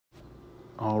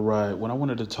All right. What I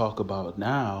wanted to talk about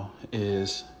now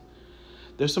is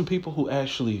there's some people who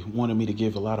actually wanted me to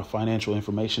give a lot of financial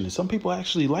information, and some people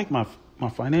actually like my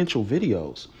financial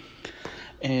videos.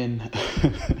 And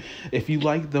if you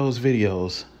like those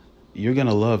videos, you're going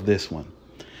to love this one.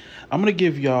 I'm going to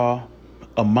give y'all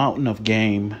a mountain of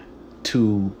game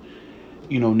to,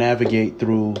 navigate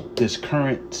through this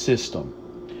current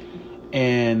system.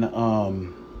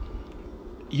 And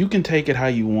you can take it how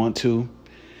you want to.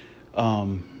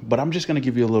 But I'm just going to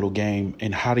give you a little game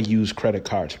in how to use credit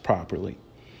cards properly.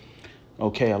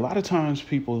 Okay, a lot of times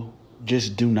people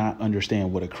just do not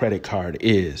understand what a credit card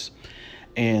is.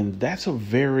 And this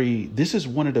is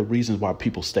one of the reasons why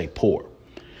people stay poor.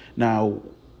 Now,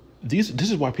 this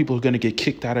is why people are going to get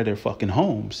kicked out of their fucking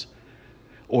homes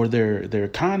or their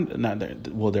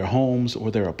homes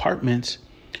or their apartments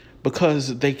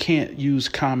because they can't use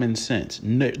common sense.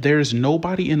 There's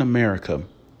nobody in America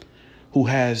who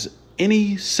has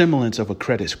any semblance of a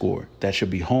credit score that should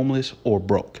be homeless or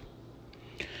broke.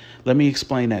 Let me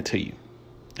explain that to you.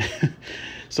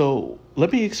 So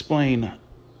let me explain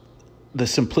the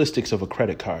simplistics of a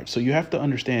credit card. So you have to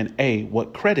understand,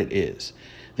 what credit is.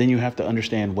 Then you have to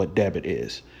understand what debit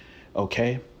is.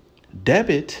 Okay?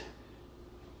 Debit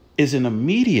is an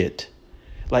immediate,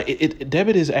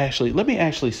 debit is actually, let me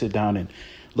actually sit down and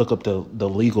look up the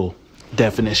legal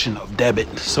definition of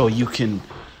debit so you can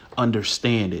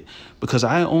understand it, because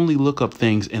I only look up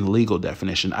things in legal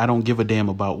definition. I don't give a damn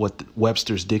about what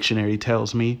Webster's dictionary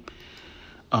tells me.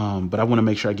 But I want to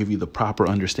make sure I give you the proper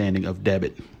understanding of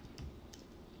debit.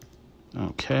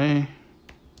 Okay.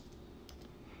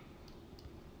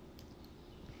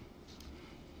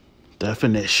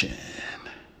 Definition.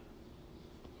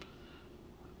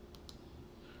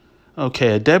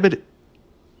 Okay, a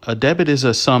debit is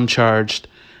a sum charged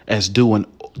as due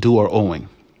or owing.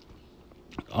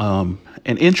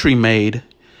 An entry made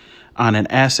on an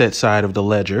asset side of the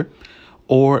ledger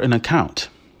or an account.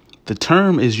 The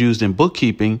term is used in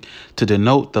bookkeeping to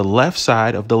denote the left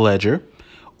side of the ledger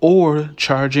or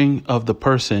charging of the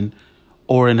person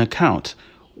or an account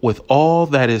with all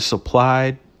that is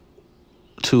supplied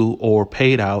to or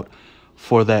paid out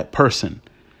for that person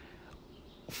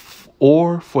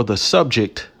or for the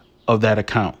subject of that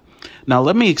account. Now,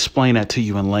 let me explain that to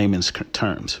you in layman's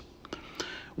terms.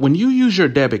 When you use your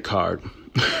debit card,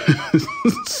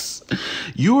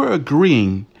 you are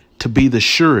agreeing to be the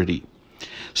surety.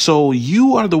 So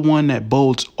you are the one that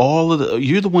holds all of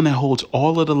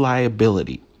the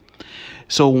liability.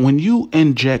 So when you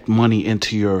inject money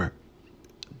into your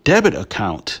debit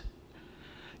account,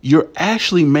 you're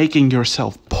actually making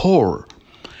yourself poorer.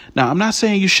 Now, I'm not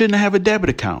saying you shouldn't have a debit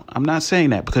account. I'm not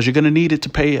saying that, because you're going to need it to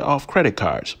pay off credit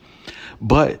cards.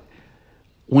 But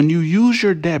when you use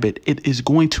your debit, it is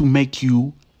going to make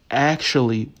you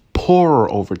actually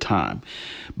poorer over time,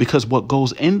 because what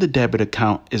goes in the debit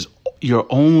account is your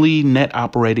only net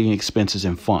operating expenses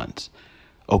and funds.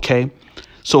 Okay,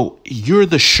 so you're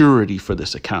the surety for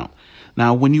this account.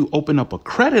 Now, when you open up a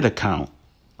credit account,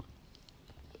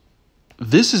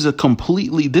 this is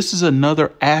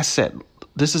another asset.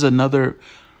 This is another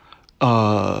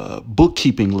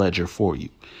bookkeeping ledger for you.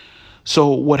 So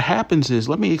what happens is,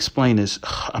 let me explain this.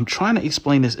 I'm trying to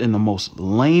explain this in the most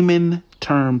layman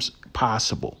terms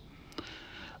possible.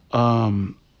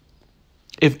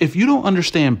 If you don't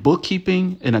understand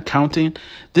bookkeeping and accounting,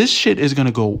 this shit is going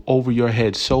to go over your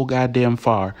head so goddamn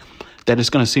far that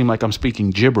it's going to seem like I'm speaking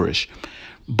gibberish.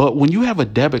 But when you have a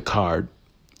debit card,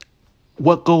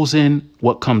 what goes in,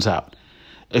 what comes out?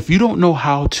 If you don't know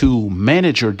how to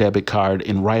manage your debit card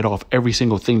and write off every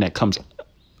single thing that comes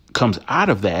out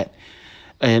of that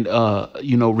and,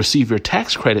 receive your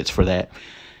tax credits for that,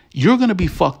 you're going to be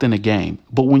fucked in the game.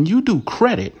 But when you do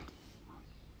credit,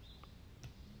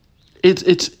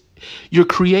 you're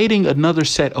creating another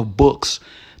set of books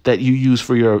that you use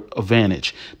for your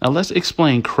advantage. Now let's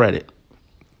explain credit.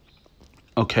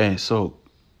 Okay, so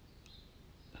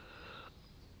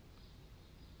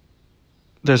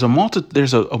there's a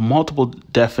multiple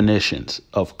definitions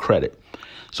of credit.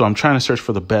 So I'm trying to search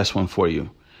for the best one for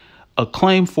you. A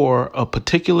claim for a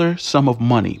particular sum of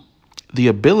money, the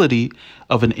ability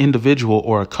of an individual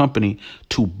or a company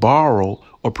to borrow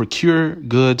or procure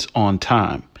goods on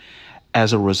time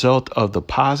as a result of the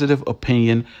positive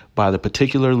opinion by the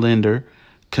particular lender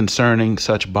concerning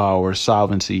such borrower's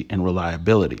solvency and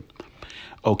reliability.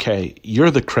 Okay,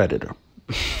 you're the creditor.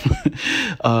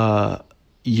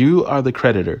 You are the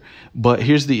creditor. But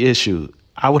here's the issue.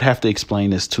 I would have to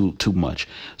explain this too much.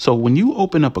 So when you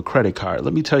open up a credit card,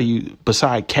 let me tell you,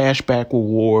 besides cashback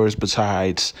rewards,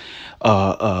 besides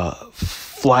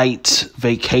flights,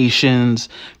 vacations.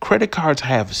 Credit cards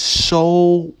have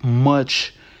so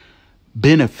much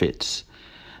benefits.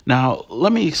 Now,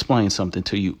 let me explain something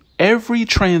to you. Every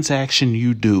transaction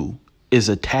you do is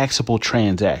a taxable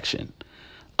transaction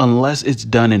unless it's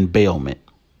done in bailment.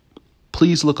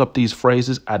 Please look up these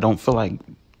phrases. I don't feel like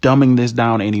dumbing this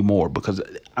down anymore because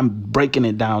I'm breaking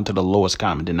it down to the lowest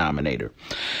common denominator.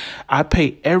 I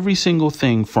pay every single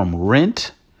thing from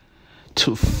rent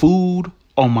to food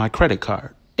on my credit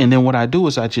card. And then what I do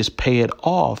is I just pay it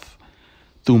off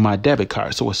through my debit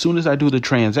card. So as soon as I do the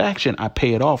transaction, I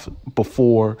pay it off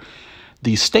before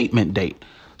the statement date.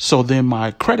 So then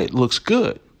my credit looks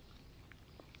good.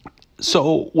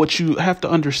 So what you have to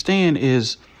understand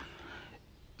is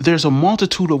there's a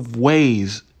multitude of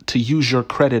ways to use your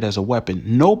credit as a weapon.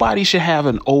 Nobody should have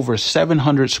an over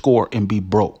 700 score and be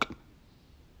broke.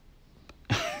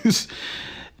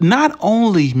 Not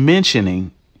only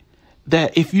mentioning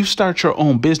that if you start your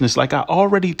own business, like I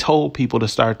already told people to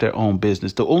start their own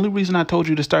business. The only reason I told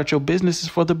you to start your business is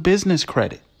for the business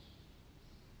credit.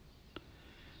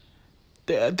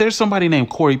 There's somebody named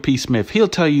Corey P. Smith. He'll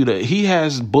tell you that he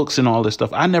has books and all this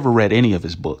stuff. I never read any of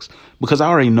his books because I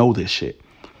already know this shit.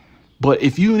 But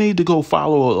if you need to go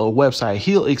follow a website,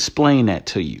 he'll explain that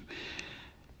to you.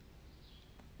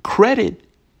 Credit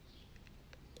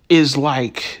is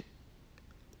like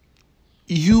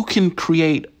you can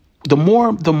create the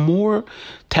more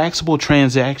taxable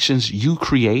transactions you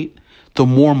create, the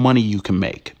more money you can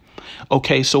make.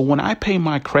 Okay, so when I pay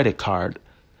my credit card,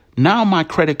 now my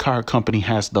credit card company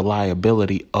has the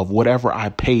liability of whatever I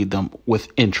paid them with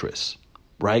interest,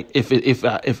 right?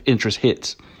 If interest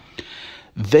hits,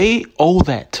 they owe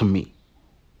that to me.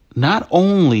 Not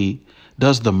only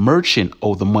does the merchant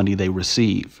owe the money they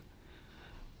receive,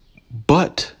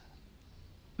 but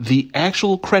the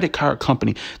actual credit card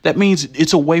company. That means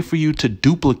it's a way for you to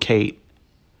duplicate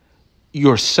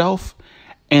yourself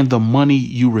and the money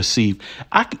you receive.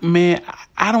 I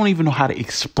don't even know how to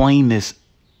explain this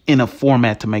in a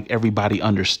format to make everybody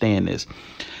understand this.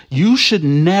 You should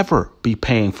never be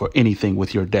paying for anything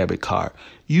with your debit card.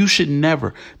 You should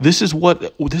never. This is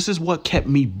what kept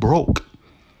me broke.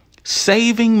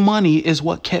 Saving money is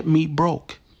what kept me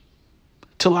broke.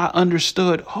 Till I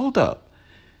understood, hold up.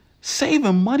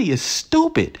 Saving money is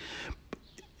stupid.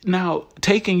 Now,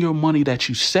 taking your money that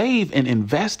you save and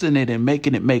investing it and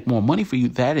making it make more money for you,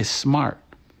 that is smart.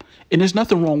 And there's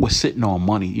nothing wrong with sitting on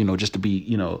money, just to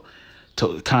be,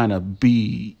 to kind of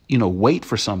be, wait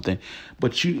for something.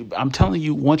 But I'm telling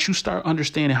you, once you start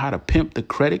understanding how to pimp the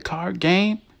credit card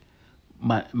game,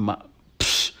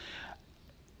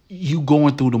 you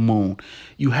going through the moon.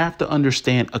 You have to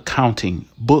understand accounting,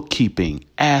 bookkeeping,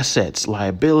 assets,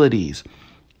 liabilities.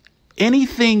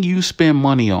 Anything you spend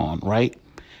money on, right?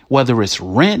 Whether it's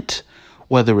rent,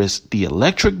 whether it's the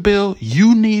electric bill,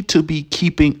 you need to be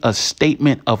keeping a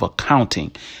statement of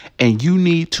accounting, and you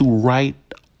need to write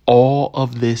all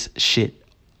of this shit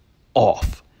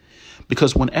off.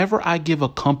 Because whenever I give a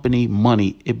company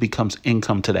money, it becomes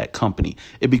income to that company.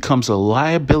 It becomes a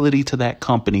liability to that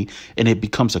company, and it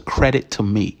becomes a credit to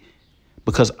me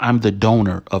because I'm the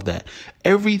donor of that.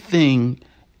 Everything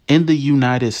in the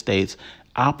United States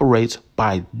operates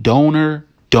by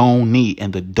donor-donee,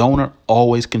 and the donor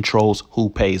always controls who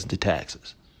pays the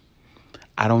taxes.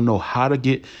 I don't know how to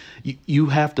get you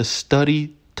have to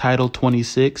study Title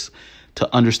 26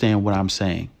 to understand what I'm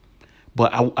saying.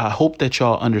 But I hope that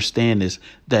y'all understand this,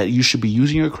 that you should be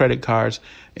using your credit cards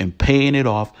and paying it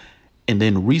off and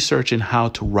then researching how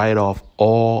to write off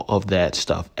all of that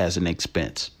stuff as an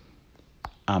expense.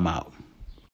 I'm out.